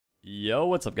Yo,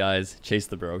 what's up guys? Chase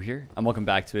the Bro here, and welcome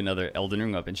back to another Elden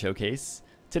Ring weapon showcase.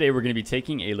 Today we're going to be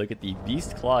taking a look at the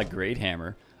Beastclaw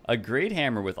Greathammer, a great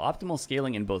hammer with optimal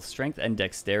scaling in both strength and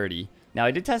dexterity. Now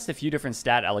I did test a few different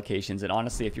stat allocations, and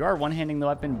honestly if you are one-handing the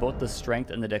weapon, both the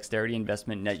strength and the dexterity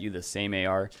investment net you the same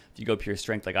AR. If you go pure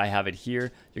strength like I have it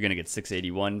here, you're going to get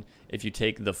 681. If you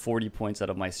take the 40 points out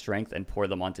of my strength and pour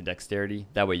them onto dexterity,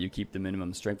 that way you keep the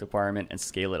minimum strength requirement and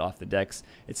scale it off the dex,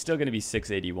 it's still going to be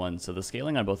 681, so the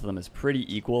scaling on both of them is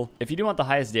pretty equal. If you do want the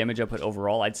highest damage output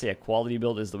overall, I'd say a quality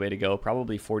build is the way to go,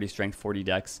 probably 40 strength, 40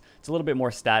 dex. It's a little bit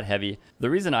more stat heavy. The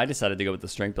reason I decided to go with the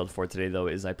strength build for today though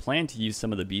is I plan to use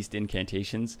some of the beast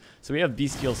incantations. So we have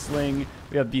Bestial Sling,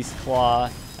 we have Beast Claw,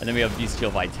 and then we have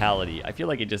Bestial Vitality. I feel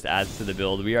like it just adds to the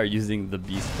build. We are using the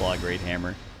Beastclaw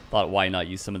Greathammer. Thought why not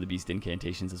use some of the beast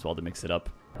incantations as well to mix it up.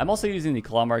 I'm also using the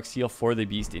Claw Mark Seal for the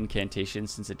beast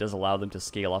incantations since it does allow them to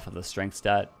scale off of the strength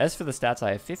stat. As for the stats,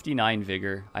 I have 59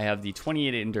 vigor, I have the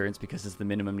 28 endurance because it's the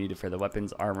minimum needed for the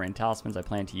weapons, armor, and talismans I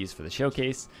plan to use for the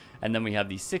showcase, and then we have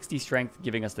the 60 strength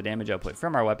giving us the damage output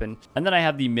from our weapon, and then I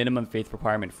have the minimum faith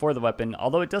requirement for the weapon.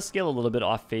 Although it does scale a little bit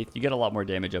off faith, you get a lot more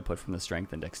damage output from the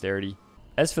strength and dexterity.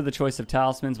 As for the choice of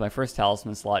talismans, my first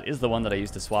talisman slot is the one that I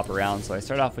use to swap around, so I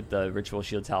start off with the Ritual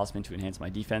Shield talisman to enhance my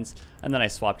defense, and then I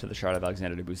swap to the Shard of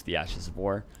Alexander to boost the Ashes of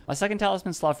War. My second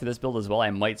talisman slot for this build as well, I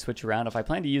might switch around. If I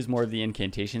plan to use more of the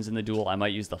incantations in the duel, I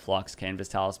might use the Phlox Canvas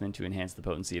talisman to enhance the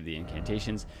potency of the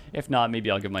incantations. If not,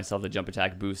 maybe I'll give myself the jump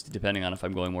attack boost, depending on if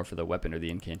I'm going more for the weapon or the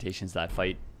incantations that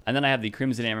fight. And then I have the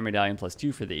Crimson Hammer Medallion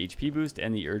 +2 for the HP boost,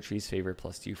 and the Erdtree's Favor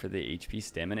 +2 for the HP,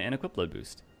 Stamina, and Equip Load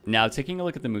boost. Now, taking a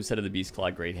look at the moveset of the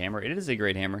Beastclaw Greathammer, it is a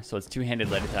great hammer, so its two-handed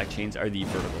light attack chains are the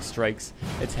vertical strikes.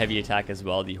 Its heavy attack as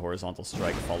well, the horizontal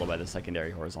strike, followed by the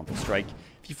secondary horizontal strike.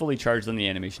 If you fully charge them, the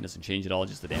animation doesn't change at all,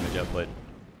 just the damage output.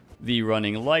 The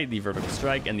running light, the vertical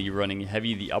strike, and the running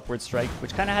heavy, the upward strike,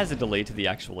 which kind of has a delay to the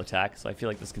actual attack, so I feel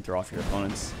like this can throw off your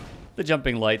opponents. The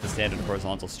jumping light, the standard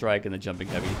horizontal strike, and the jumping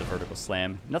heavy, the vertical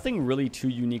slam. Nothing really too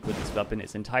unique with this weapon.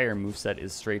 Its entire moveset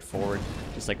is straightforward,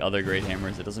 just like other great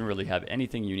hammers. It doesn't really have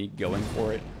anything unique going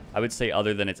for it. I would say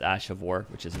other than its Ash of War,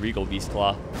 which is Regal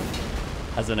Beastclaw.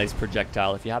 Has a nice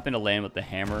projectile. If you happen to land with the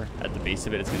hammer at the base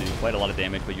of it, it's going to do quite a lot of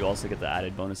damage, but you also get the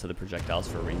added bonus of the projectiles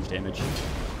for range damage.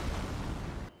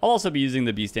 I'll also be using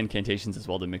the beast incantations as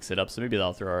well to mix it up, so maybe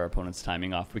that'll throw our opponent's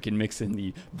timing off. We can mix in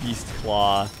the Beast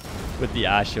Claw with the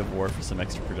Ash of War for some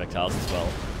extra projectiles as well.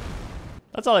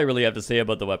 That's all I really have to say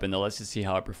about the weapon, though. Let's just see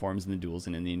how it performs in the duels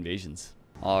and in the invasions.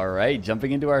 Alright,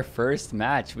 jumping into our first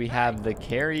match, we have the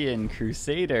Carrion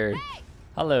Crusader.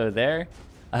 Hello there.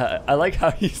 I like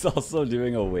how he's also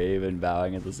doing a wave and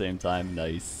bowing at the same time.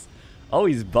 Nice. Oh,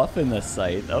 he's buffing the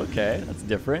sight. Okay, that's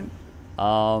different.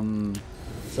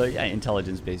 So yeah,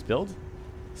 intelligence-based build.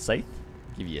 Scythe.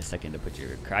 Give you a second to put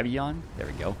your Krabby on. There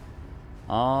we go.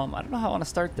 I don't know how I want to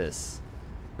start this.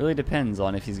 Really depends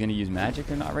on if he's going to use magic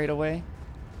or not right away.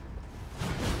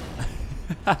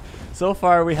 So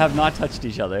far, we have not touched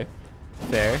each other.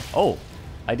 Fair. Oh,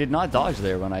 I did not dodge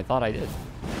there when I thought I did.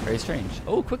 Very strange.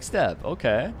 Oh, quick step.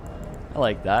 Okay. I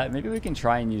like that. Maybe we can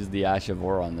try and use the Ash of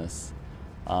War on this.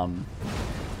 It's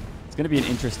going to be an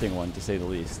interesting one, to say the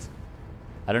least.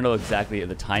 I don't know exactly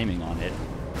the timing on it.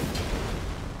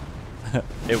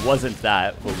 It wasn't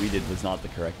that. What we did was not the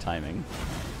correct timing.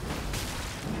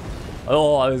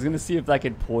 Oh, I was going to see if I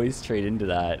could poise trade into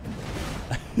that.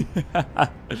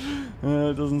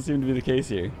 It doesn't seem to be the case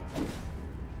here.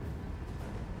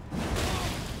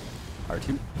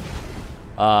 R2.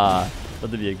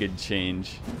 That'd be a good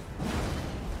change.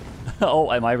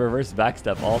 Oh, and my reverse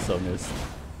backstep also missed.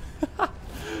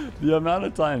 The amount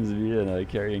of times me and a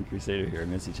Carrion Crusader here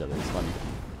miss each other is funny.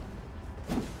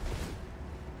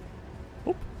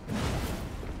 Oop.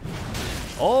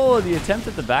 Oh, the attempt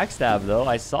at the backstab though.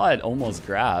 I saw it almost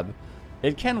grab.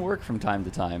 It can work from time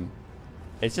to time.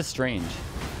 It's just strange.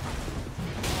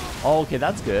 Oh, okay,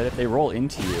 that's good. If they roll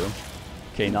into you.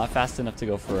 Okay, not fast enough to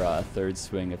go for a third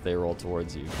swing if they roll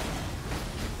towards you.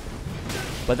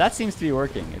 But that seems to be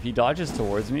working. If he dodges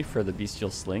towards me for the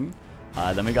Bestial Sling,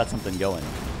 then we got something going.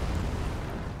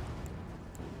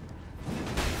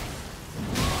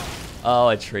 Oh,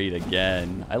 a trade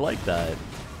again. I like that.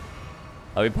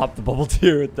 Oh, we popped the bubble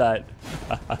tier with that.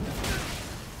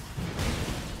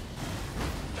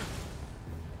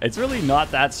 It's really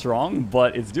not that strong,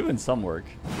 but it's doing some work.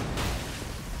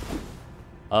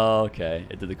 Oh, okay,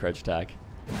 it did the crouch attack.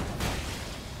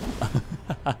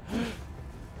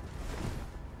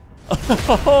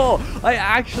 Oh, I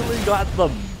actually got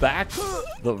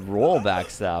the roll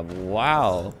backstab.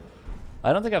 Wow.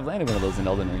 I don't think I've landed one of those in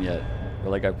Elden Ring yet. Where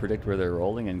like I predict where they're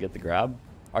rolling and get the grab.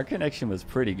 Our connection was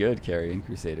pretty good, Carry and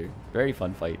Crusader. Very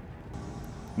fun fight.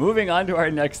 Moving on to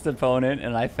our next opponent,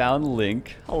 and I found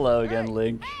Link. Hello again,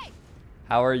 Link.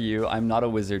 How are you? I'm not a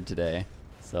wizard today,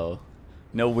 so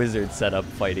no wizard setup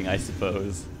fighting, I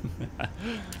suppose.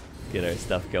 Get our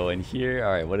stuff going here.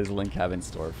 All right, what does Link have in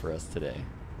store for us today?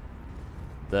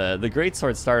 The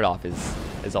greatsword start off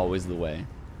is always the way.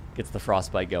 Gets the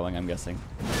frostbite going, I'm guessing.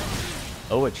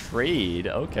 Oh, a trade.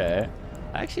 Okay.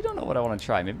 I actually don't know what I want to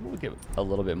try. Maybe we'll get a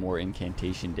little bit more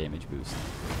incantation damage boost.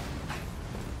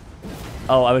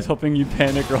 Oh, I was hoping you'd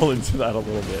panic roll into that a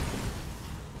little bit.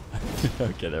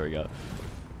 Okay, there we go.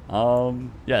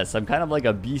 Yes, I'm kind of like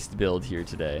a beast build here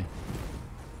today.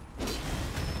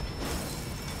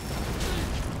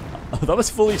 Oh, that was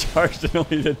fully charged and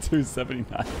only did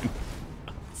 279.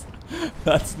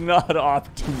 That's not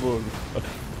optimal.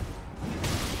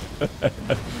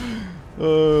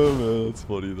 Oh man, that's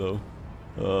funny though.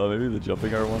 Maybe the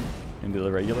jumping R1 into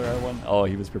the regular R1. Oh,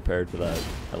 he was prepared for that.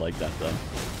 I like that though.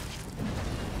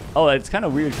 Oh, it's kind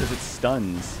of weird because it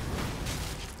stuns.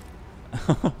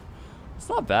 It's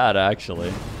not bad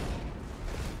actually.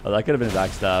 Oh, that could have been a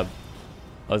backstab.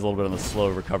 I was a little bit on the slow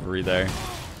recovery there.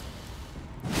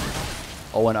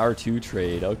 Oh, an R2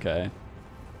 trade. Okay.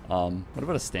 What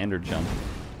about a standard jump?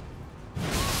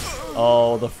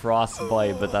 Oh, the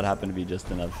frostbite, but that happened to be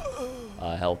just enough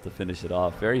health to finish it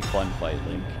off. Very fun fight,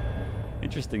 Link.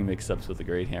 Interesting mix-ups with the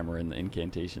Greathammer and the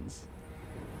incantations.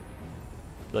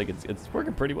 I feel like it's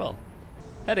working pretty well.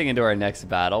 Heading into our next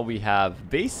battle, we have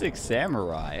Basic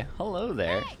Samurai. Hello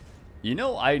there. You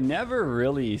know, I never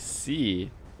really see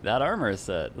that armor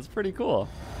set. That's pretty cool.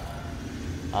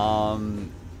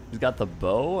 He's got the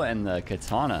bow and the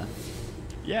katana.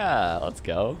 Yeah, let's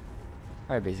go.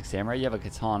 Alright, Basic Samurai, you have a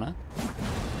katana.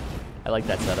 I like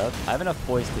that setup. I have enough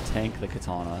poise to tank the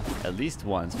katana at least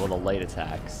once while the light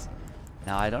attacks.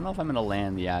 Now, I don't know if I'm going to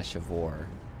land the Ash of War.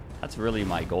 That's really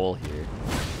my goal here.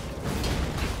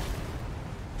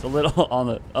 It's a little on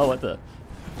the... Oh, what the...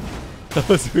 That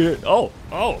was weird. Oh,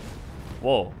 oh!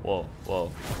 Whoa, whoa,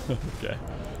 whoa. Okay.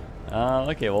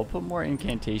 Okay, we'll put more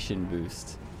incantation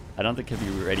boost. I don't think he'll be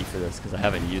ready for this because I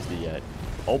haven't used it yet.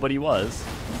 Oh, but he was.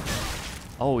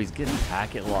 Oh, he's getting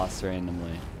packet loss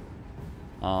randomly.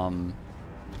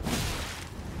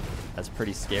 That's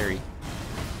pretty scary.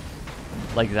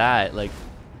 Like that, like...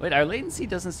 Wait, our latency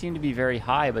doesn't seem to be very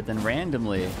high, but then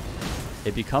randomly,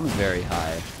 it becomes very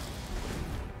high.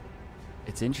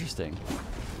 It's interesting.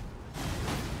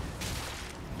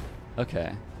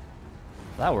 Okay.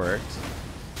 That worked.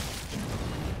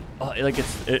 Oh, like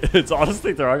it's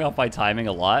honestly throwing off my timing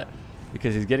a lot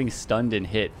because he's getting stunned and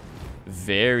hit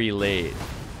very late.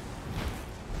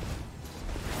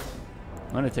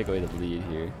 I'm gonna take away the bleed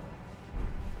here.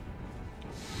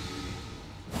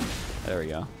 There we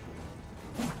go.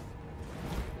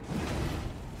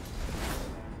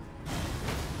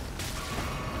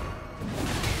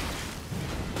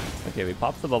 Okay, we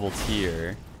popped the bubble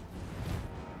tier,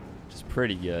 which is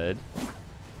pretty good.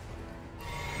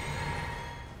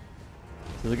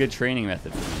 This is a good training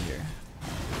method for me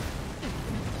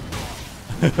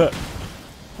here.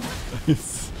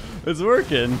 It's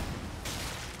working.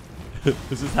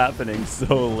 This is happening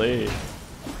so late.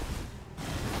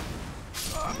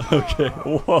 Okay,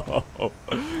 whoa.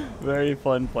 Very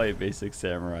fun fight, Basic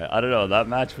Samurai. I don't know, that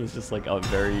match was just like a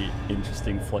very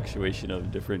interesting fluctuation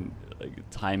of different like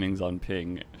timings on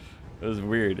ping. It was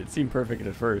weird. It seemed perfect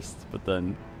at first, but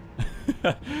then...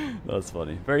 That was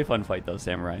funny. Very fun fight though,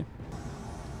 Samurai.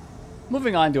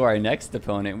 Moving on to our next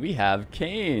opponent, we have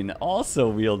Kane, also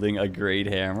wielding a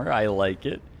Greathammer. I like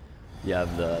it. You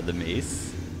have the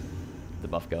mace, the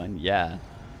buff going. Yeah.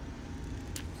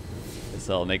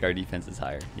 So I'll make our defenses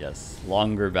higher. Yes.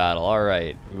 Longer battle. All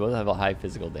right. We both have a high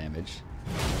physical damage.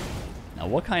 Now,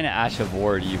 what kind of Ash of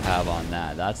War do you have on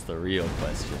that? That's the real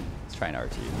question. Let's try an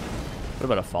R2. What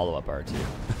about a follow-up R2?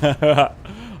 I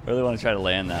really want to try to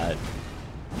land that.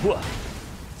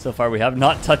 So far, we have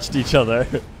not touched each other.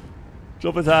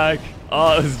 Jump attack.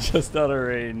 Oh, it was just out of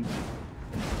range.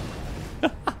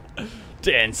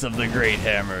 Dance of the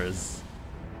Greathammers.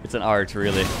 It's an art,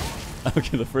 really.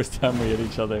 Okay, the first time we hit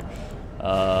each other.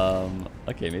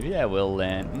 Okay, maybe I will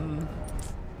land.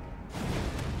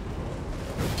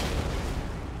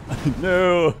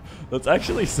 No, that's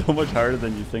actually so much harder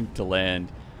than you think to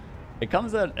land. It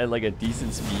comes at like a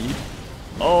decent speed.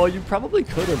 Oh, you probably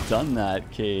could have done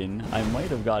that, Kane. I might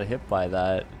have got hit by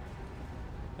that.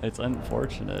 It's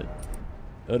unfortunate.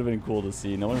 It would have been cool to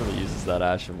see. No one really uses that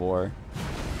Ash of War.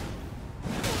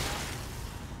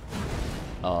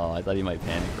 Oh, I thought he might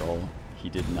panic roll. He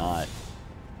did not.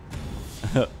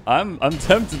 I'm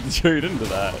tempted to trade into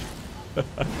that.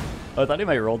 I thought he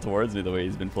might roll towards me the way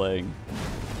he's been playing.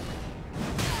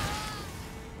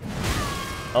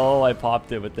 Oh, I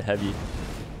popped it with the heavy.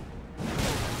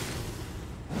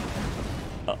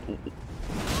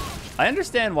 I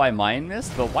understand why mine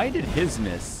missed, but why did his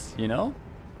miss, you know?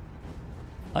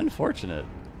 Unfortunate.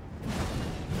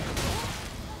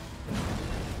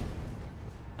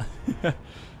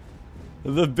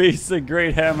 The basic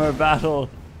Greathammer battle.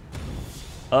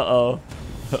 Uh-oh.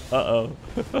 Uh-oh.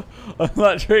 I'm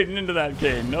not trading into that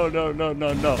game. No, no, no,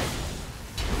 no, no.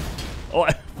 Oh,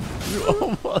 you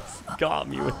almost got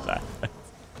me with that.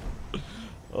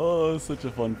 Oh, such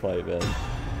a fun fight, man.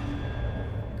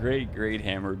 Great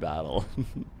hammer battle.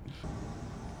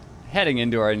 Heading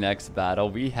into our next battle,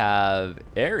 we have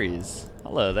Ares.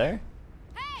 Hello there.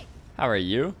 Hey! How are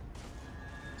you?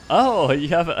 Oh, you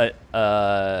have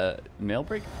a mail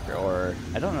break, or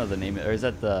I don't know the name, or is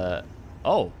that the...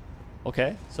 Oh,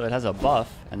 okay. So it has a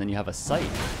buff, and then you have a sight.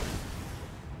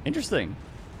 Interesting.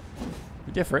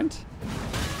 Different.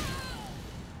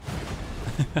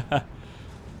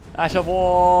 Ash of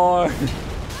War!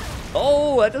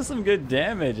 Oh, that does some good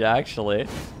damage, actually.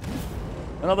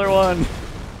 Another one.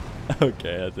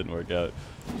 Okay, that didn't work out.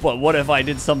 But what if I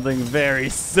did something very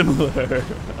similar?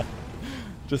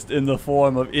 Just in the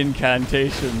form of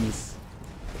incantations.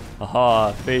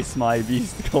 Aha, face my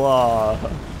Beastclaw.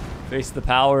 Face the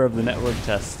power of the network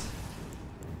test.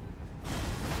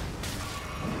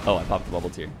 Oh, I popped the bubble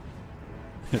tier.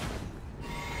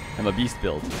 I'm a beast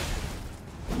build.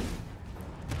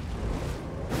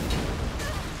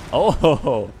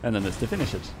 Oh, and then this to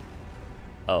finish it.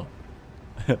 Oh.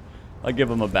 I'll give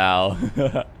him a bow.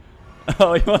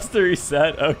 Oh, he wants to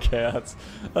reset? Okay,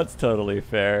 that's totally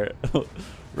fair.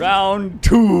 Round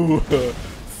 2.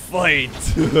 Fight.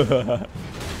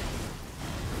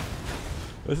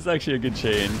 This is actually a good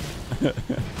chain.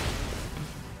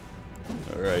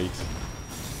 Alright.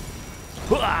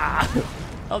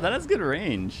 Oh, that has good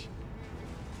range.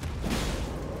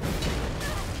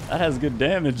 That has good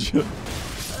damage.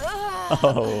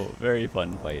 Oh, very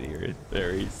fun fight here,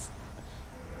 Ares.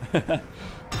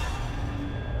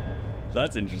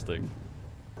 That's interesting.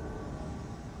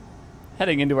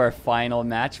 Heading into our final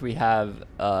match, we have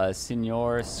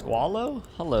Senor Squallow.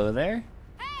 Hello there.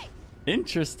 Hey!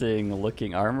 Interesting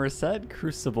looking armor set.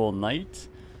 Crucible Knight.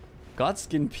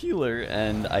 Godskin Peeler,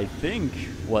 and I think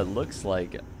what looks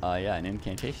like, yeah, an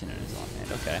incantation in his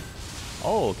offhand. Okay.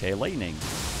 Oh, okay, lightning.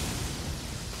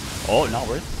 Oh, not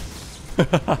worth.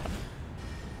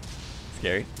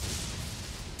 Scary.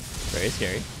 Very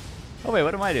scary. Oh wait,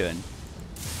 what am I doing?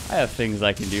 I have things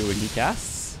I can do when he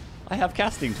casts. I have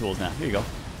casting tools now. Here you go.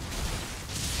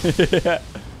 I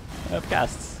have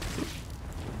casts.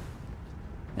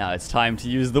 Now it's time to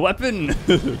use the weapon.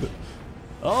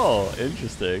 Oh,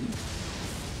 interesting.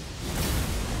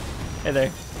 Hey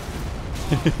there.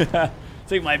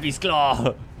 Take my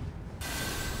Beastclaw.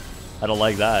 I don't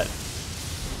like that.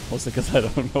 Mostly because I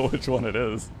don't know which one it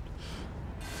is.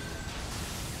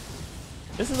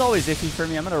 This is always iffy for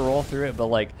me. I'm going to roll through it, but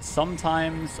like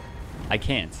sometimes I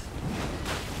can't.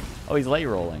 Oh, he's late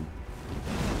rolling.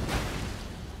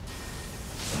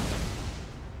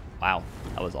 Wow,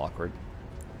 that was awkward.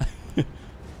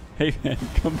 Hey man,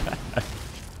 come back.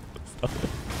 Stop it.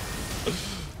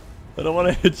 I don't want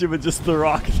to hit you with just the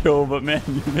rock though, but man,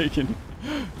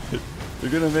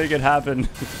 you're gonna make it happen.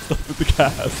 Stop with the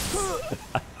cast.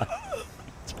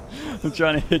 I'm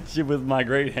trying to hit you with my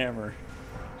Greathammer.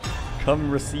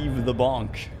 Come receive the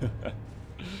bonk.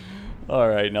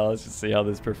 Alright, now let's just see how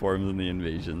this performs in the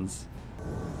invasions.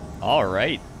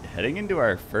 Alright, heading into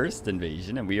our first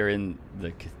invasion, and we are in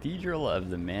the Cathedral of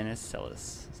the Manus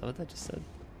Celis. Is that what that just said?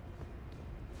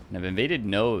 And I've invaded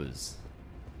Nose.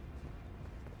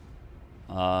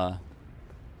 Hello,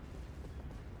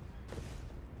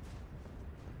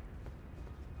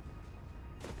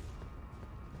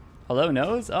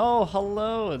 Nose? Oh,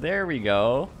 hello. There we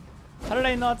go. How did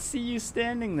I not see you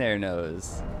standing there,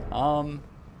 Nose?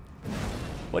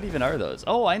 What even are those?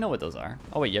 Oh, I know what those are.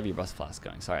 Oh, wait, you have your bus flask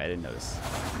going. Sorry, I didn't notice.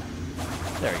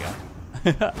 There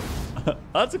we go.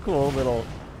 That's a cool little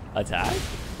attack.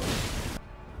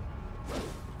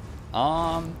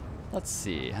 Let's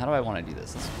see. How do I want to do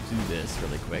this? Let's do this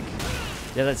really quick.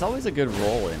 Yeah, that's always a good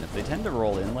roll in. If they tend to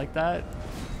roll in like that,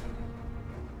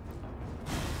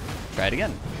 try it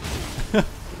again.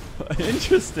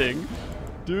 Interesting.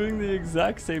 Doing the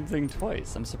exact same thing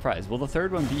twice. I'm surprised. Will the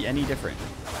third one be any different?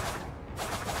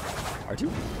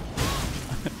 R2?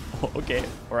 Oh, okay.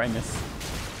 Or I miss.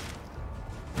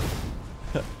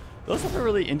 Those have a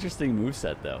really interesting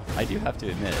moveset, though. I do have to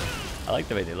admit. I like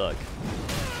the way they look.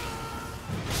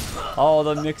 Oh,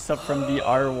 the mix-up from the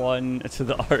R1 to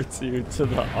the R2 to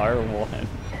the R1.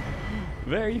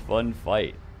 Very fun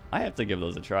fight. I have to give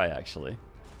those a try, actually.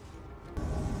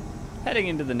 Heading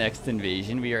into the next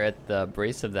invasion, we are at the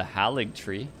Brace of the Halig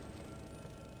Tree.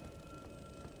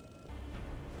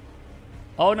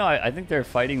 Oh no, I think they're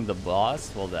fighting the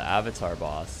boss, well, the Avatar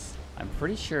boss. I'm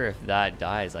pretty sure if that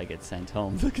dies, I get sent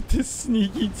home. Look at this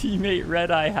sneaky teammate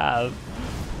Red I have.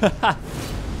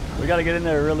 We gotta get in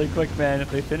there really quick, man.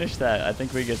 If they finish that, I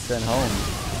think we get sent home.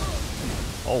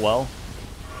 Oh well.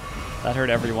 That hurt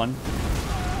everyone.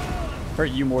 Hurt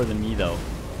you more than me, though.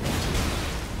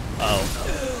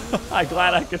 Uh-oh. I'm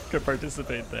glad I could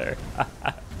participate there.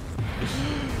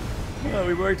 Oh,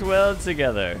 we worked well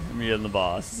together, me and the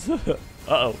boss.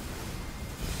 Uh-oh.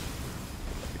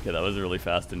 Okay, that was a really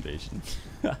fast invasion.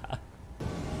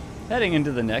 Heading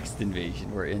into the next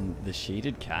invasion, we're in the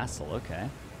Shaded Castle. Okay.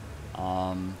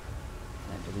 I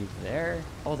believe they're...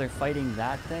 Oh, they're fighting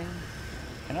that thing?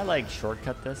 Can I, like,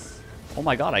 shortcut this? Oh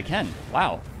my god, I can.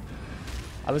 Wow.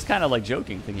 I was kind of, like,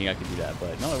 joking, thinking I could do that,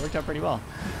 but no, it worked out pretty well.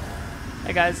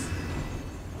 Hey, guys.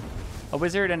 A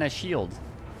wizard and a shield.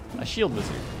 A shield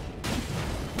wizard.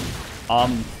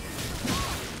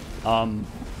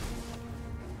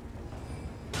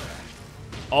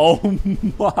 Oh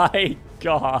my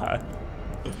god.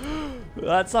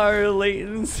 That's our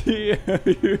latency.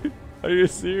 Are you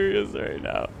serious right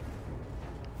now?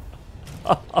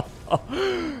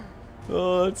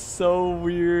 Oh, that's so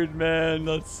weird, man.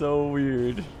 That's so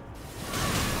weird.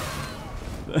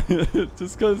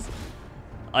 Just because,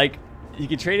 like, you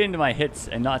can trade into my hits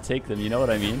and not take them, you know what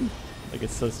I mean? Like,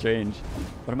 it's so strange.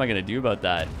 What am I going to do about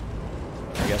that?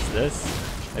 I guess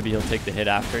this? Maybe he'll take the hit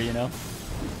after, you know?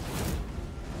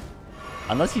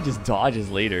 Unless he just dodges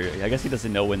later. I guess he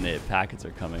doesn't know when the packets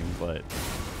are coming, but...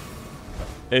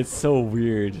 It's so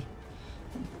weird.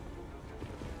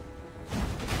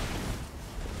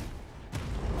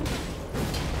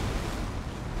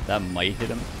 That might hit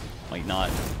him. Might not.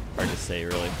 Hard to say,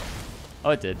 really.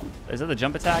 Oh, it did. Is that the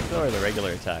jump attack, though, or the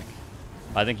regular attack?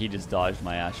 I think he just dodged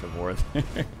my Ash of War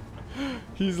there.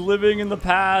 He's living in the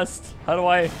past. How do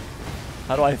I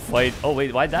fight? Oh,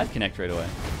 wait. Why'd that connect right away?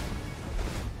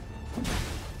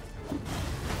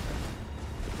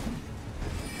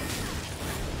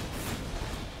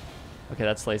 Okay,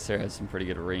 that Slicer has some pretty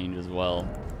good range as well.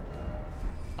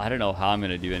 I don't know how I'm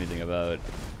going to do anything about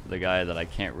the guy that I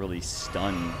can't really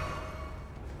stun.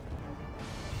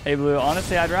 Hey, Blue,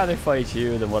 honestly, I'd rather fight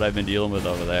you than what I've been dealing with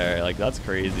over there. Like, that's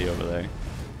crazy over there.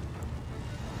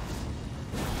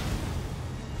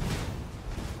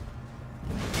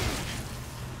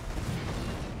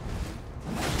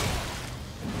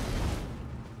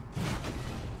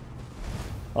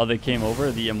 Oh, they came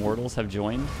over? The Immortals have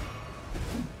joined?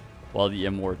 Well, the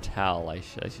Immortal, I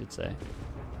should say.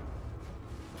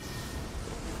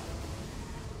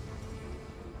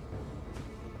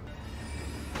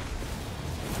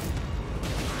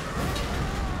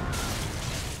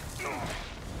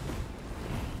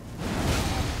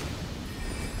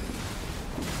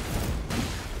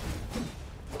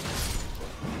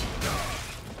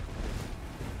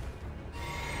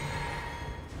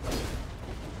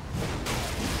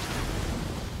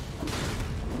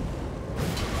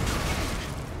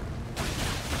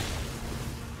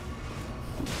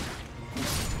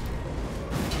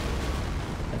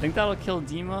 I think that'll kill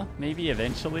Dima, maybe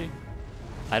eventually.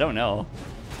 I don't know.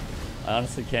 I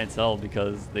honestly can't tell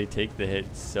because they take the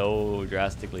hit so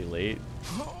drastically late.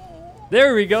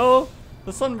 There we go!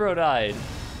 The Sunbro died.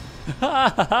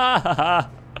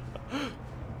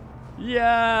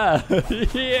 Yeah!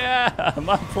 Yeah!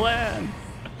 My plan!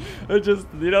 It just,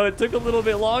 you know, it took a little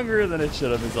bit longer than it should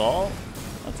have is all.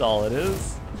 That's all it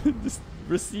is. Just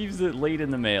receives it late in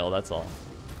the mail, that's all.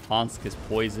 Hansk is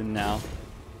poisoned now.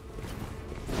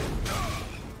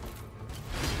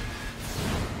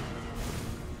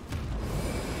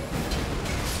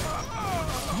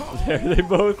 There they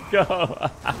both go.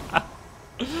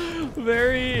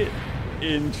 Very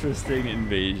interesting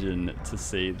invasion, to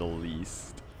say the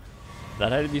least.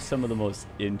 That had to be some of the most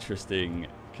interesting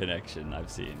connection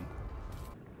I've seen.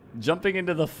 Jumping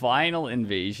into the final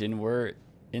invasion, we're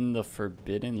in the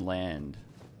Forbidden Land.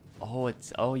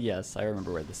 Oh yes, I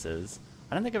remember where this is.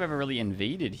 I don't think I've ever really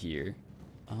invaded here.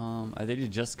 Are they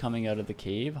just coming out of the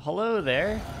cave? Hello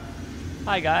there.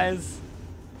 Hi guys.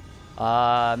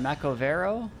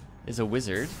 Macovero is a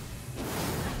wizard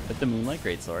with the Moonlight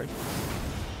Greatsword.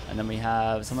 And then we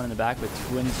have someone in the back with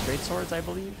twin straight swords, I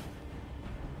believe.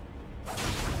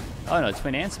 Oh no,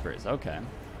 twin Anspers, okay.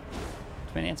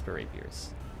 Twin Anspar rapiers.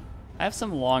 I have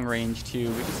some long range too.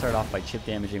 We can start off by chip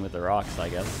damaging with the rocks, I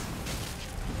guess.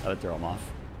 That would throw them off.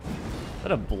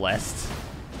 that a blessed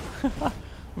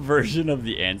version of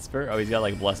the Antspur? Oh, he's got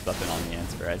like blessed weapon on the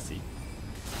Antspur, I see.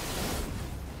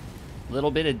 A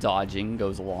little bit of dodging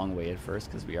goes a long way at first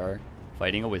because we are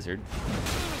fighting a wizard.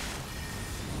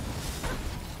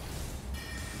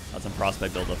 Got some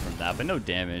frostbite buildup from that, but no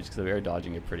damage because we are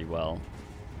dodging it pretty well.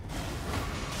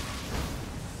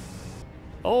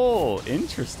 Oh,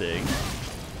 interesting.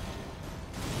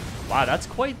 Wow, that's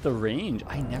quite the range.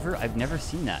 I've never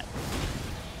seen that.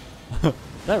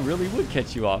 That really would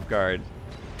catch you off guard.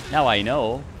 Now I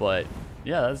know, but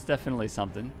yeah, that's definitely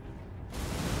something.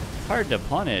 It's hard to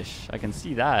punish. I can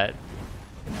see that.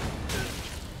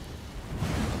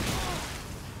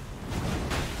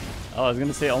 Oh, I was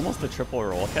gonna say almost a triple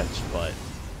roll catch, but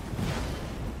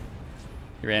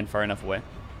he ran far enough away.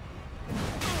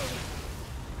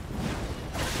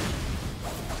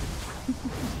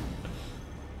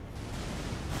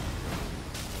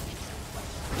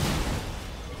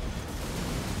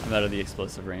 I'm out of the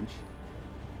explosive range.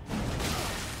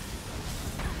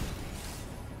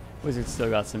 Wizard still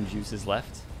got some juices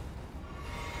left.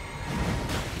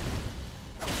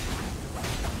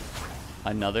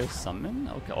 Another summon?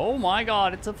 Okay. Oh my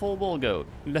god, it's a full bull goat.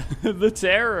 The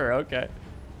terror, okay.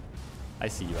 I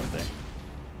see you up there.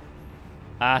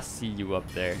 I see you up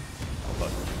there. Oh,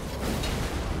 fuck.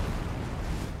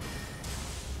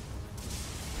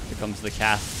 Here comes the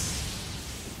casts.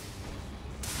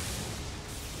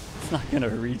 It's not gonna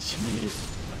reach me.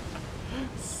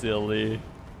 Silly.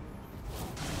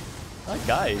 That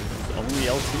guy is only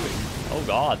L2ing. Oh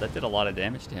god, that did a lot of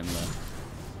damage to him though.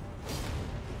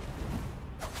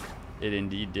 It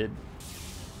indeed did.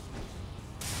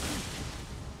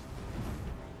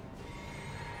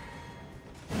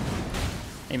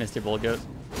 Hey, Mr. Bull Goat.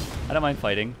 I don't mind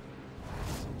fighting.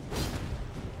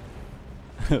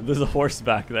 There's a horse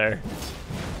back there.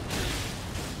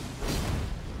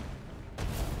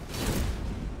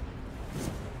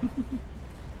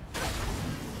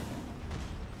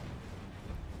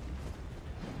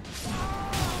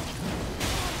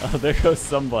 Oh, there goes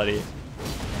somebody.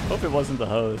 Hope it wasn't the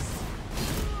host.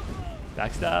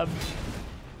 Backstab?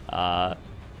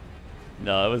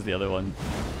 No, it was the other one.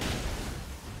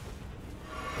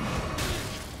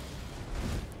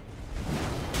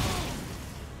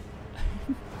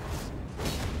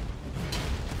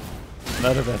 I'm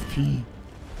out of FP.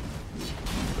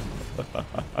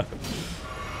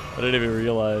 I didn't even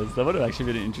realize. That would have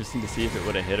actually been interesting to see if it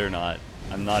would have hit or not.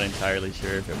 I'm not entirely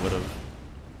sure if it would have.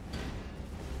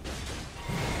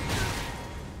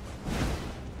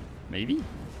 Maybe? He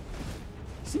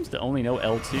seems to only know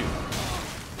L2.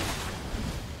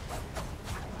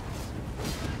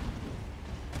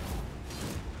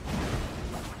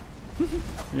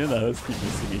 You know, the hosts keep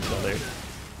missing each other.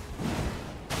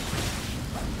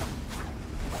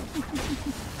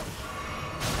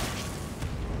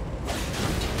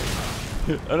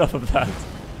 Enough of that.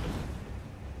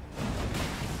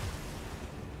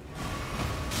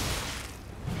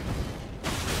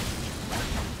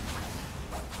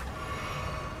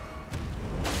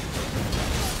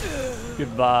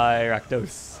 Goodbye,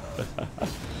 Rakdos.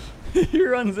 He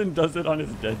runs and does it on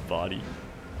his dead body.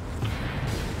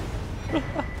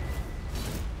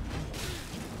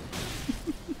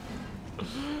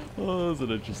 Oh, that was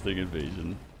an interesting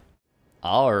invasion.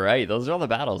 Alright, those are all the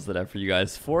battles that I have for you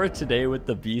guys for today with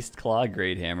the Beastclaw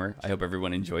Greathammer. I hope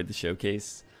everyone enjoyed the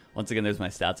showcase. Once again, there's my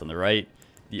stats on the right,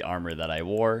 the armor that I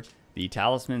wore, the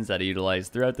talismans that I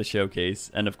utilized throughout the showcase,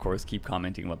 and of course, keep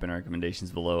commenting weapon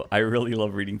recommendations below. I really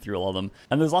love reading through all of them.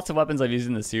 And there's lots of weapons I've used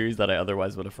in the series that I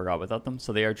otherwise would have forgot without them,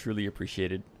 so they are truly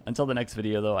appreciated. Until the next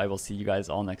video, though, I will see you guys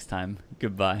all next time.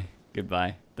 Goodbye.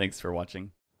 Goodbye. Thanks for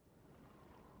watching.